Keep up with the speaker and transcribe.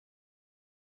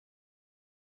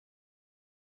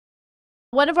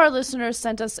One of our listeners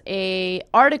sent us a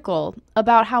article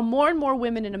about how more and more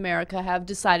women in America have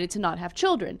decided to not have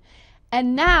children.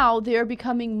 And now they're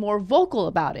becoming more vocal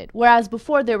about it, whereas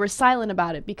before they were silent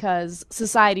about it because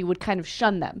society would kind of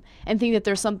shun them and think that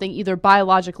there's something either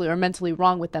biologically or mentally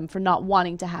wrong with them for not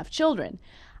wanting to have children.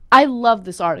 I love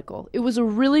this article. It was a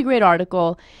really great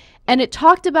article, and it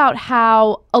talked about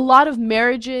how a lot of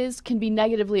marriages can be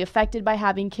negatively affected by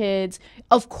having kids.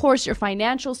 Of course, your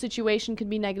financial situation can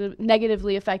be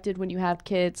negatively affected when you have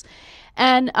kids.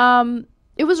 And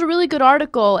it was a really good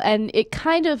article, and it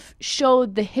kind of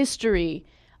showed the history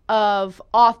of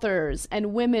authors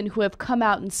and women who have come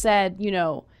out and said, you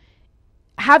know,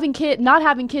 not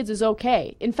having kids is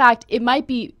okay. In fact, it might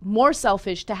be more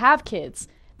selfish to have kids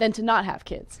than to not have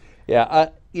kids. Yeah,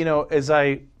 as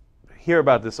I hear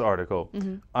about this article,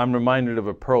 I'm reminded of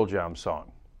a Pearl Jam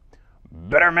song,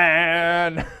 Better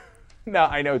Man. Now,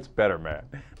 I know it's Better Man,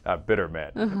 not Bitter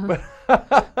Man,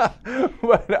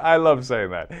 but I love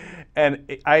saying that. And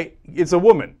it's a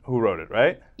woman who wrote it,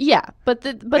 right? Yeah,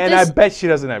 I bet she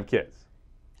doesn't have kids.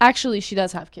 Actually, she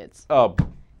does have kids. Oh,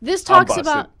 this talks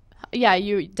about, yeah,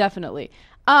 you definitely.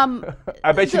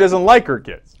 I bet she doesn't like her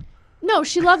kids. No,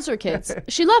 she loves her kids.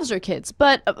 She loves her kids.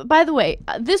 But by the way,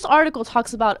 this article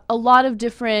talks about a lot of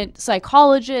different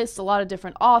psychologists, a lot of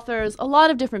different authors, a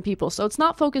lot of different people. So it's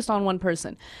not focused on one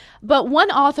person. But one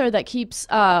author that keeps,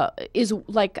 is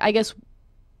like, I guess,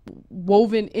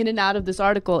 woven in and out of this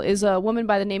article is a woman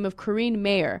by the name of Corinne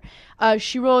Mayer.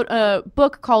 She wrote a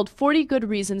book called 40 Good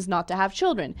Reasons Not to Have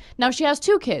Children. Now, she has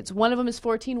two kids. One of them is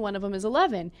 14, one of them is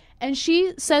 11. And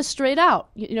she says straight out,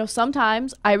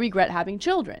 sometimes I regret having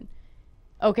children.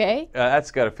 Okay. That's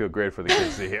got to feel great for the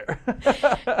kids to hear.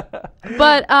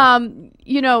 But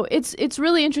it's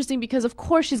really interesting because of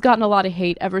course she's gotten a lot of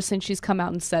hate ever since she's come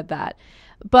out and said that.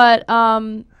 But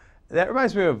that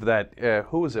reminds me of that.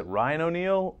 Who was it? Ryan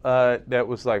O'Neal. That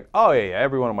was like, oh yeah,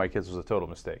 every one of my kids was a total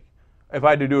mistake. If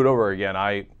I had to do it over again,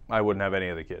 I wouldn't have any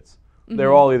of the kids.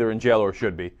 They're all either in jail or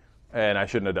should be, and I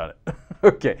shouldn't have done it.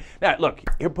 Okay. Now look,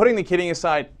 you're putting the kidding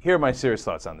aside. Here are my serious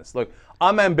thoughts on this. Look,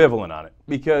 I'm ambivalent on it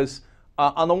because.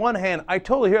 On the one hand, I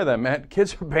totally hear that, man.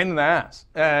 Kids are a pain in the ass.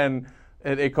 And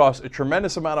it costs a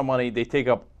tremendous amount of money. They take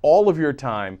up all of your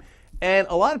time. And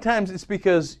a lot of times it's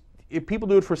because people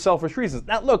do it for selfish reasons.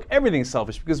 Now, look, everything's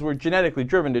selfish because we're genetically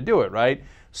driven to do it, right?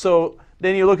 So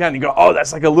then you look at it and you go, oh,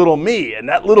 that's like a little me. And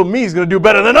that little me is going to do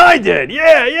better than I did.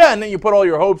 Yeah, yeah. And then you put all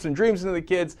your hopes and dreams into the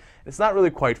kids. It's not really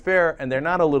quite fair. And they're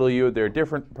not a little you. They're a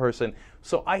different person.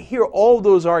 So I hear all of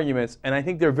those arguments, and I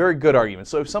think they're very good arguments.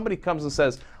 So if somebody comes and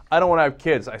says, I don't want to have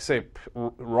kids, I say,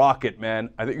 rock it, man.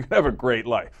 I think you're going to have a great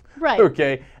life. Right.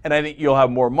 Okay? And I think you'll have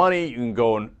more money. You can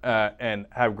go and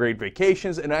have great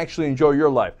vacations and actually enjoy your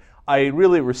life. I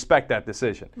really respect that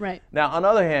decision. Right. Now, on the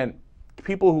other hand,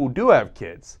 people who do have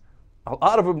kids, a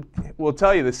lot of them will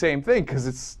tell you the same thing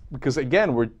because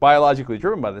again, we're biologically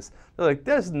driven by this. They're like,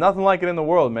 there's nothing like it in the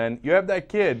world, man. You have that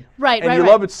kid, and you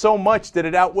love it so much that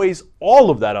it outweighs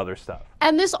all of that other stuff.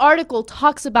 And this article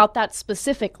talks about that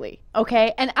specifically,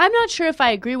 okay? And I'm not sure if I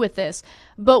agree with this,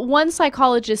 but one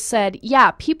psychologist said,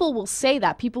 yeah, people will say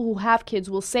that. People who have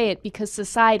kids will say it because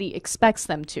society expects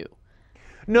them to.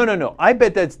 No. I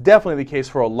bet that's definitely the case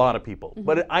for a lot of people.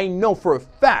 But I know for a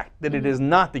fact that it is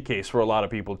not the case for a lot of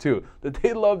people, too. That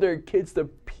they love their kids to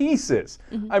pieces.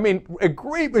 I mean, a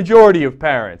great majority of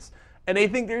parents. And they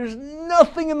think there's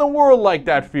nothing in the world like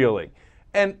that feeling.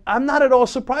 And I'm not at all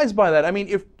surprised by that. I mean,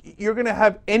 if you're going to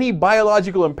have any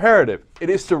biological imperative, it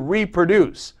is to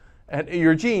reproduce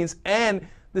your genes. And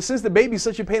since the baby's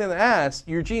such a pain in the ass,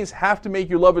 your genes have to make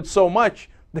you love it so much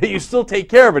that you still take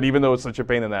care of it even though it's such a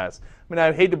pain in the ass. I mean,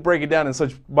 I hate to break it down in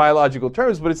such biological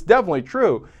terms, but it's definitely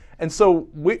true. And so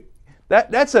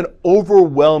that's an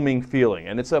overwhelming feeling,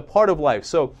 and it's a part of life.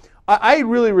 So I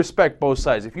really respect both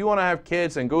sides. If you want to have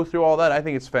kids and go through all that, I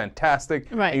think it's fantastic,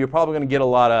 and you're probably going to get a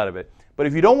lot out of it. But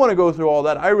if you don't want to go through all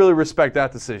that, I really respect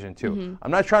that decision too.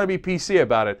 I'm not trying to be PC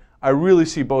about it. I really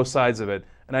see both sides of it,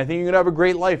 and I think you're going to have a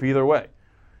great life either way.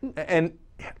 And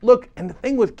look, and the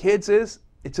thing with kids is,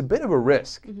 it's a bit of a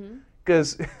risk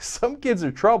because some kids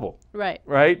are trouble,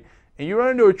 right? And you run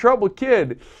into a troubled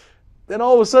kid, then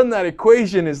all of a sudden that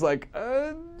equation is like,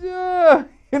 you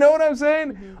know what I'm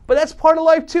saying? But that's part of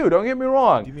life too. Don't get me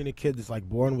wrong. Do you mean a kid that's like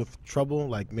born with trouble,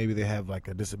 like maybe they have like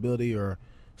a disability or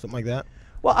something like that?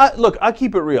 Well, look, I'll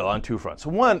keep it real on two fronts.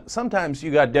 One, sometimes you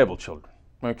got devil children.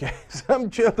 Okay, some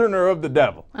children are of the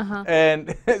devil,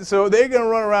 and so they're going to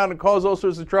run around and cause all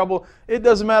sorts of trouble. It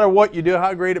doesn't matter what you do,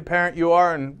 how great a parent you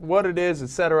are, and what it is,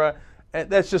 etc. And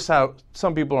that's just how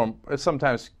some people are.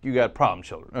 Sometimes you got problem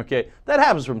children, okay? That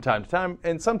happens from time to time,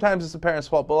 and sometimes it's the parents'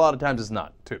 fault, but a lot of times it's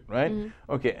not, too, right?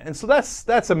 Okay, and so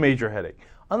that's a major headache.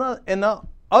 And the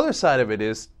other side of it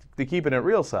is the keeping it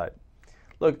real side.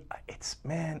 Look,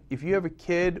 man, if you have a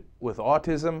kid with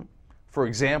autism, for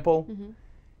example,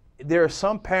 there are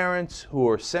some parents who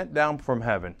are sent down from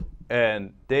heaven,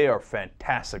 and they are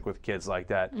fantastic with kids like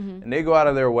that, and they go out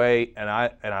of their way, and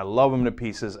I love them to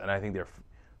pieces, and I think they're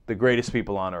the greatest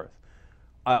people on earth.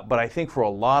 But I think for a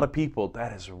lot of people,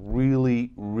 that is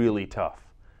really, really tough.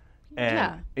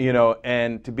 And,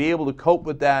 and to be able to cope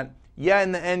with that,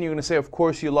 in the end, you're going to say, of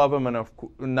course you love them, and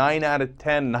 9 out of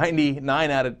 10,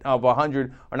 99 out of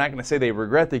 100 are not going to say they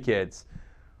regret the kids.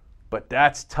 But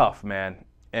that's tough, man.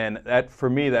 And that, for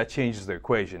me, that changes the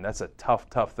equation. That's a tough,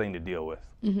 tough thing to deal with.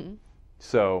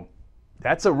 So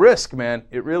that's a risk, man.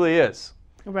 It really is.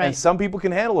 Right. And some people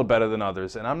can handle it better than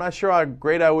others, and I'm not sure how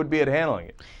great I would be at handling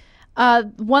it.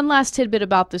 One last tidbit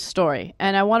about this story,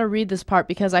 and I want to read this part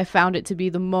because I found it to be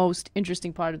the most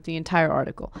interesting part of the entire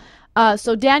article.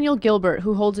 So Daniel Gilbert,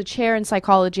 who holds a chair in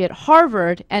psychology at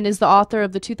Harvard and is the author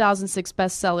of the 2006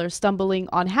 bestseller Stumbling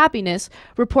on Happiness,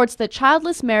 reports that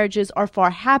childless marriages are far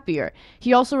happier.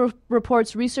 He also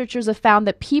reports researchers have found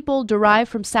that people derive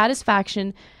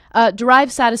satisfaction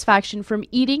from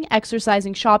eating,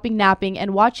 exercising, shopping, napping,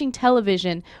 and watching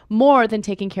television more than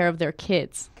taking care of their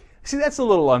kids. See, that's a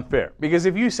little unfair, because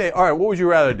if you say, all right, what would you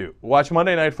rather do? Watch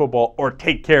Monday Night Football or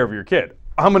take care of your kid?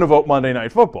 I'm going to vote Monday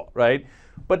Night Football, right?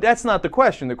 But that's not the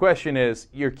question. The question is,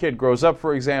 your kid grows up,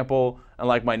 for example, and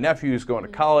like my nephew's going to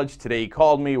college. Today he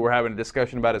called me. We're having a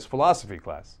discussion about his philosophy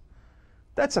class.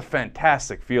 That's a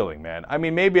fantastic feeling, man. I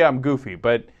mean, maybe I'm goofy,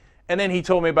 but... And then he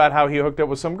told me about how he hooked up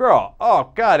with some girl.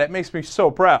 Oh, God, that makes me so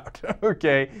proud,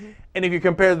 okay? And if you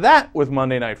compare that with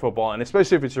Monday Night Football, and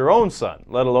especially if it's your own son,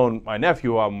 let alone my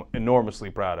nephew, who I'm enormously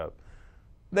proud of,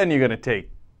 then you're going to take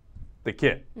the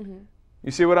kid.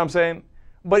 You see what I'm saying?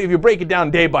 But if you break it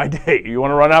down day by day, you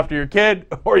want to run after your kid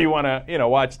or you want to,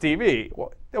 watch TV,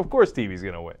 well, of course TV's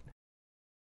going to win.